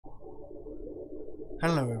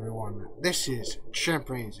Hello everyone, this is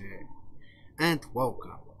Champagne here, and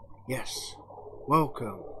welcome, yes,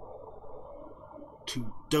 welcome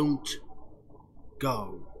to Don't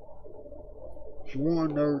Go. If you want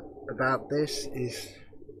to know about this, is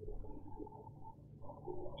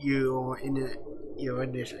you're in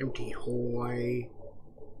this empty hallway,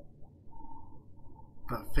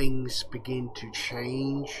 but things begin to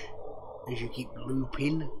change as you keep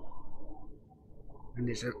looping in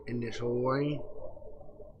this hallway.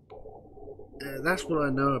 That's what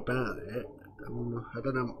I know about it. I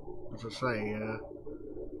don't know, as I say, I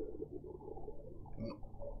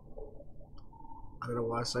don't know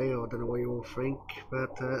what I say, or I don't know what you all think,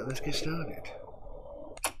 but let's get started.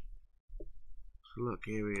 So look,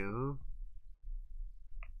 here we are.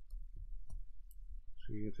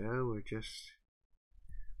 So you can tell we're just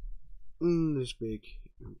in this big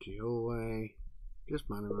empty hallway, just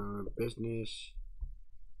minding our own business.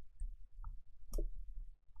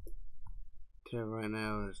 Right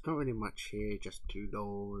now, there's not really much here, just two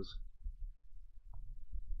doors.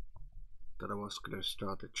 Don't know what's going to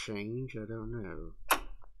start to change, I don't know.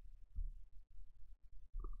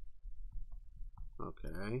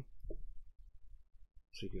 Okay.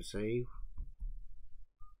 So you can see,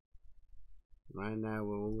 right now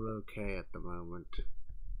we're all okay at the moment.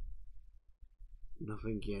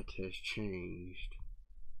 Nothing yet has changed.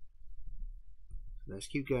 So let's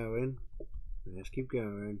keep going. Let's keep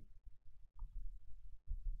going.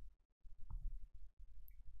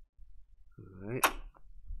 Alright.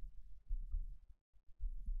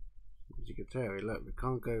 As you can tell, look, we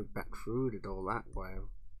can't go back through the door that way.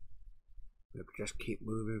 We have to just keep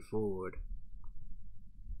moving forward.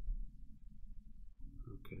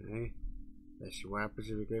 Okay. Let's see what happens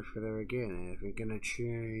if we go through there again. If we're gonna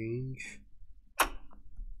change.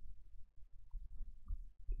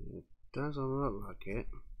 It doesn't look like it.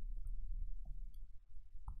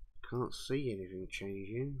 Can't see anything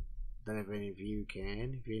changing. Don't know if any of you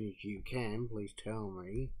can. If any of you can, please tell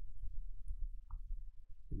me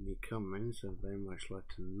in the comments. I'd very much like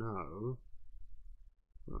to know.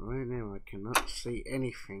 But right now I cannot see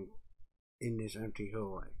anything in this empty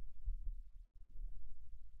hallway.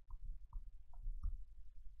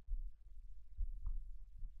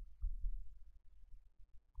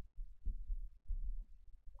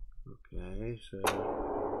 Okay, so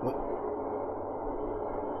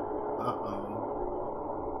uh-oh.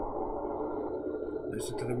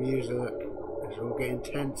 Listen to the music. It's all getting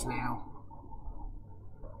tense now.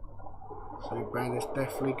 So Brand is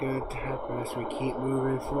definitely going to happen as we keep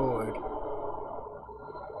moving forward.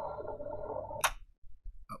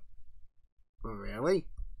 Oh, really?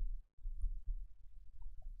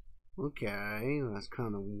 Okay, that's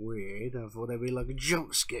kind of weird. I thought there'd be like a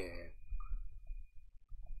jump scare.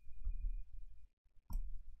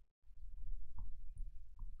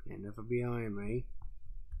 Okay, never behind me.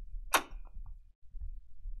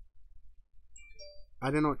 I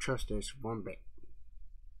do not trust this one bit.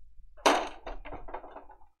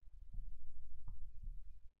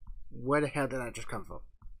 Where the hell did that just come from?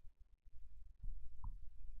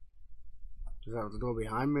 Is that the door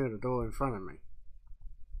behind me or the door in front of me?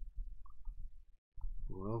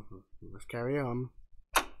 Well, let's carry on.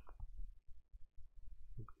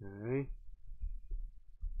 Okay.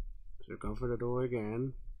 So go for the door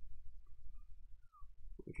again.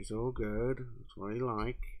 Which is all good. That's what I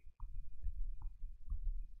like.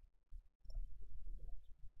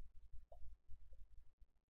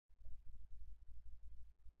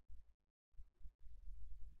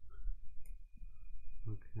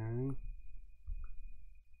 Okay.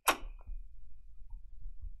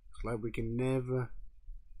 It's like we can never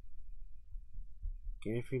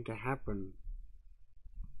get anything to happen.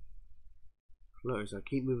 Look, as I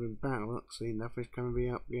keep moving back, look, see, nothing's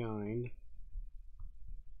coming up behind.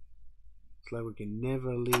 It's like we can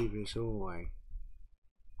never leave this hallway.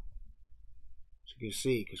 As you can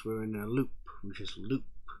see, because we're in a loop, we just loop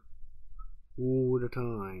all the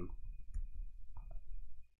time.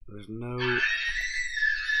 There's no...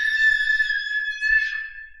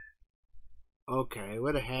 Okay,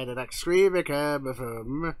 where the hell did that scream come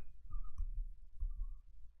from?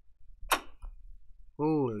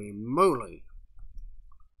 Holy moly.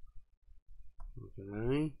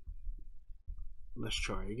 Okay. Let's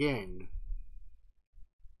try again.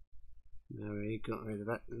 There we got rid of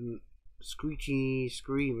that screechy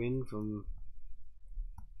screaming from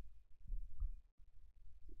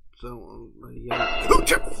so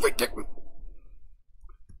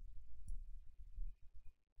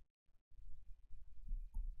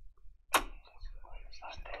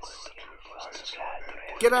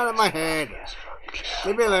Get out of my head!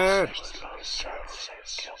 Leave me alone!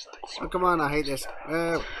 Oh, come on, I hate this.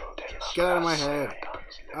 No. Get out of my head.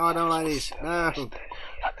 Oh, I don't like this. No.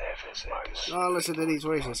 Oh, listen to these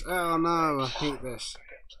voices. Oh, no, I hate this.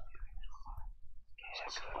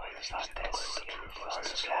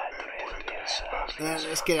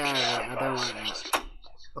 Let's get out of it. I don't like that.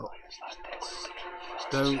 Oh.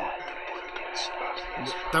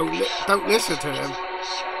 Don't listen to them.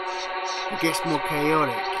 It gets more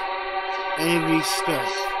chaotic. Every step.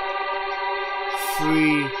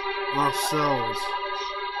 Free our souls.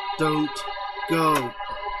 Don't go.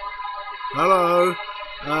 Hello.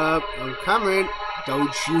 I'm coming.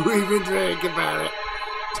 Don't you even think about it.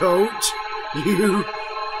 Don't you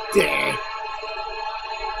dare.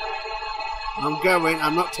 I'm going.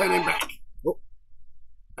 I'm not turning back. Oh.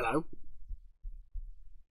 Hello.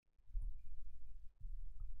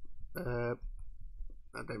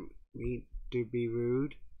 I don't mean to be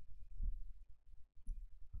rude.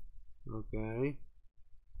 Okay.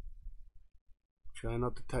 Try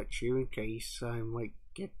not to touch you in case I might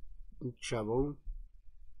get in trouble.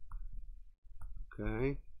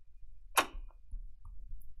 Okay.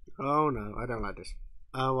 Oh no, I don't like this.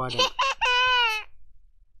 Oh, I don't.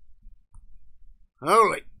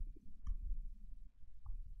 Holy!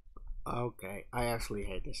 Okay, I actually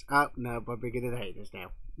hate this. Oh, no, I'm beginning to hate this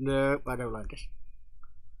now. Nope, I don't like this.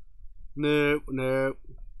 Nope, nope.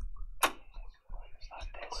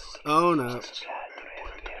 Oh no.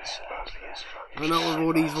 I'm not with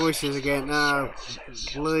all these voices again. No,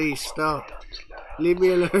 please stop. Leave me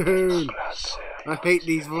alone. I hate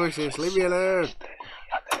these voices. Leave me alone.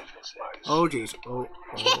 Oh jeez. Oh,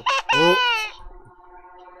 oh, oh.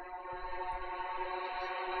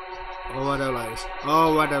 Oh, I don't like this.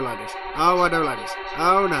 Oh, I don't like this. Oh, I don't like this.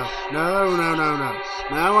 Oh no. No, no, no, no.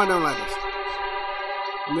 No, I don't like this.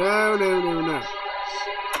 No, no, no, no.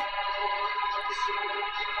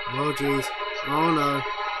 Oh jeez. Oh no.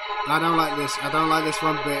 I don't like this. I don't like this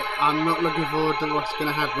one bit. I'm not looking forward to what's going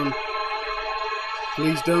to happen.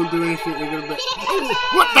 Please don't do anything you're going to be...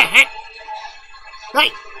 What the heck?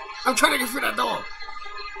 Hey! I'm trying to get through that door.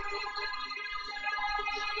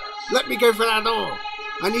 Let me go through that door.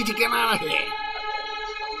 I need to get out of here.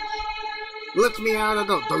 Let me out of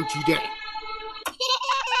the door. Don't you dare.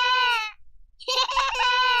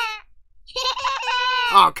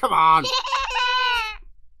 Oh, come on.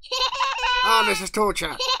 Oh, this is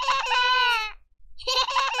torture.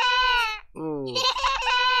 Oh.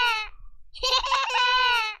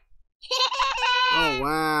 Oh,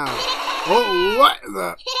 wow. Oh, what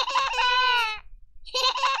the?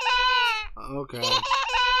 Okay.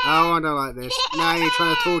 Oh, I don't like this. Now you're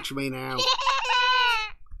trying to torture me now.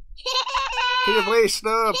 Can you please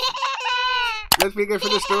stop? Let me go for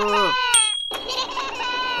this door.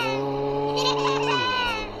 Oh, no.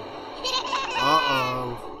 Uh-oh.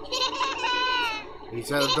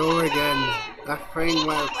 He's at the door again. That thing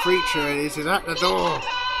where a creature is at the door.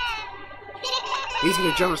 He's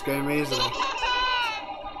gonna jump scare me, isn't he?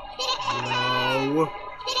 No.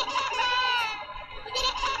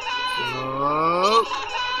 No.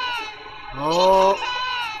 Oh.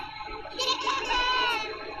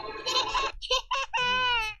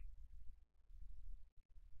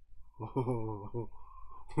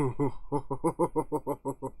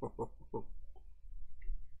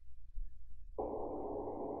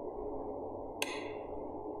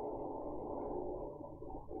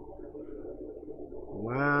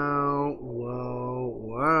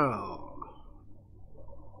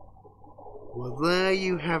 Well, there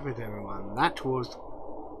you have it, everyone. That was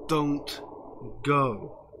Don't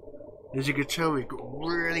Go. As you can tell, we got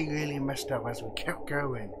really messed up as we kept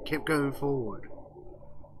going forward.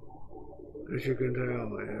 As you can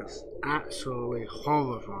tell, it's absolutely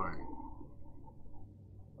horrifying.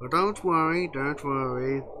 But don't worry.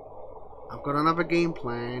 I've got another game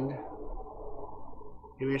planned.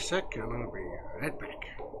 Give me a second, I'll be right back.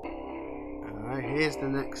 Alright, here's the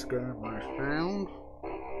next game I found.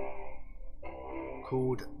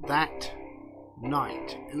 Called That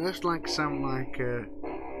Night. It looks like some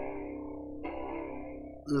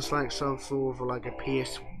looks like some sort of like a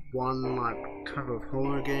PS1 like type of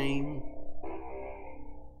horror game.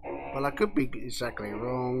 But I could be exactly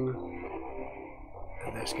wrong.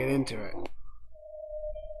 And let's get into it.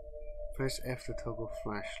 Press F to toggle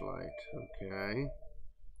flashlight. Okay.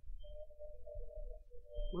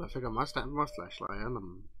 Well, I think I must have my flashlight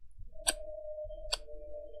on.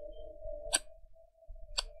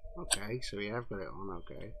 Okay, so we have got it on,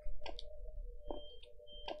 okay.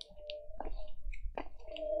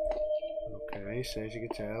 Okay, so as you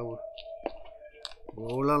can tell, we're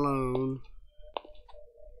all alone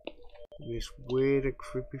in this weird and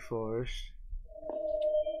creepy forest.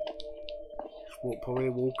 It's probably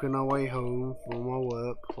walking our way home from our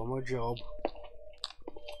work, from our job.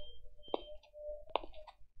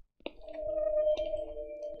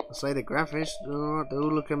 I say the graphics do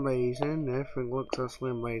look amazing. Everything looks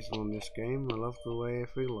absolutely amazing on this game. I love the way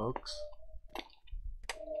everything looks.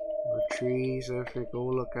 The trees, everything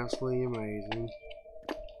all look absolutely amazing.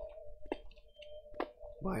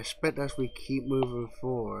 But I expect as we keep moving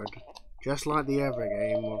forward, just like the other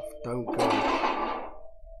game of Don't Go.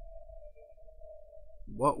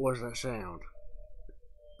 What was that sound?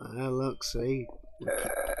 Look, see.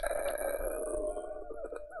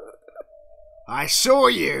 I saw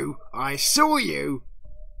you! I saw you!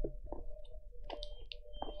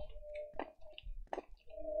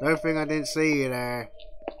 Don't think I didn't see you there.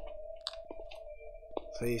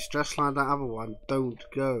 See, it's just like that other one, Don't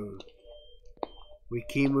Go. We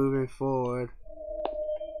keep moving forward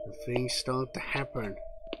and things start to happen.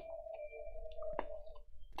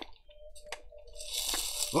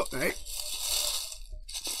 Oh, hey.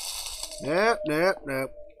 Nope, nope,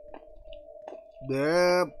 nope.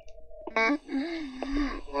 Nope. No!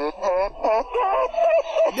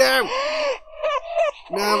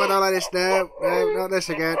 No, I don't like this. No, no, not this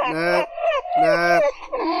again. No, no.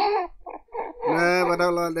 No, I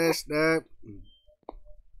don't like this. No.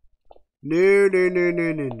 No, no, no,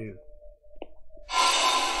 no, no, no.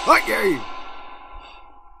 Like you!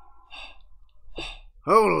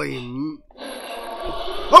 Holy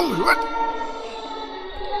oh, what?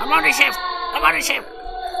 I'm on the ship! I'm on the ship!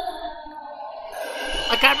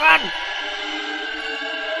 I can't run!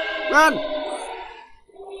 Run!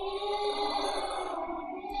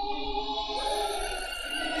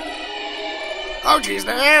 Oh jeez,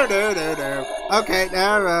 no, no, no, no. Okay,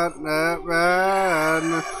 now run, no,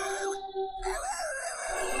 run.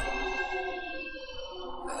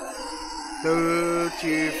 Don't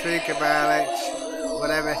you think about it,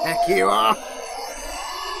 whatever the heck you are.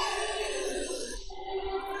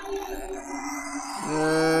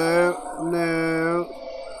 No, no.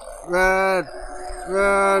 Run,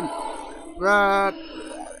 run, run.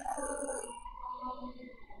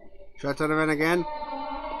 Should I turn around again?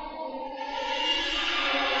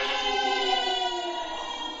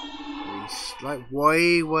 He's like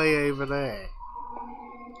way, way over there.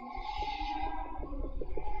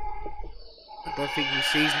 I don't think he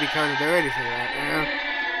sees me trying to do anything right now.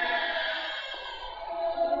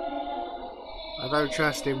 I don't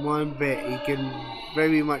trust him one bit. He can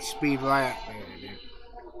very much speed right up there.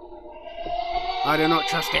 I do not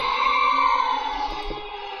trust him.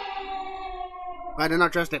 I do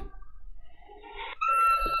not trust him.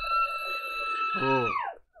 Oh,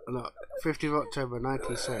 look. 15th October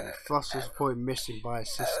 1970. Foster's reported missing by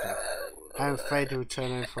his sister. And failed to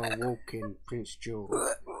return home from a walk in Prince George.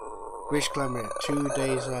 British Columbia, 2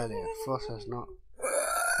 days earlier. Foster has not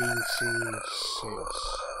been seen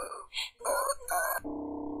since.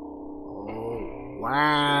 Oh,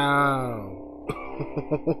 wow.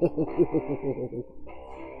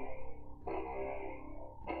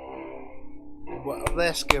 Well,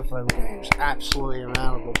 let's give them games absolutely a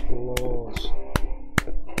round of applause.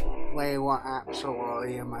 They were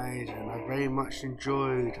absolutely amazing. I very much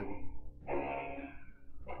enjoyed them.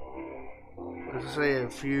 As I say,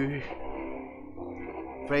 if you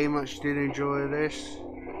very much did enjoy this,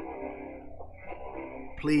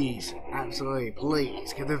 please, absolutely,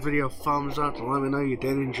 please give the video a thumbs up to let me know you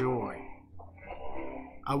did enjoy.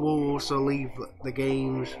 I will also leave the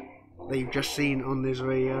games that you've just seen on this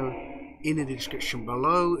video in the description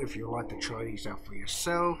below if you'd like to try these out for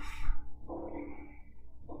yourself.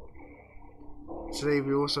 So if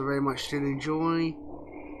you also very much did enjoy,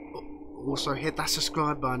 also hit that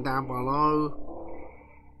subscribe button down below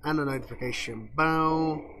and the notification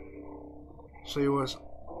bell so you always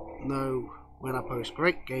know when I post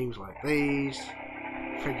great games like these.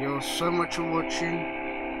 Thank you all so much for watching.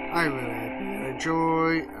 I really hope you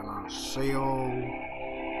enjoy, and I'll see you all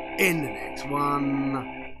in the next one.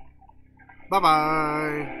 Bye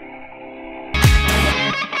bye.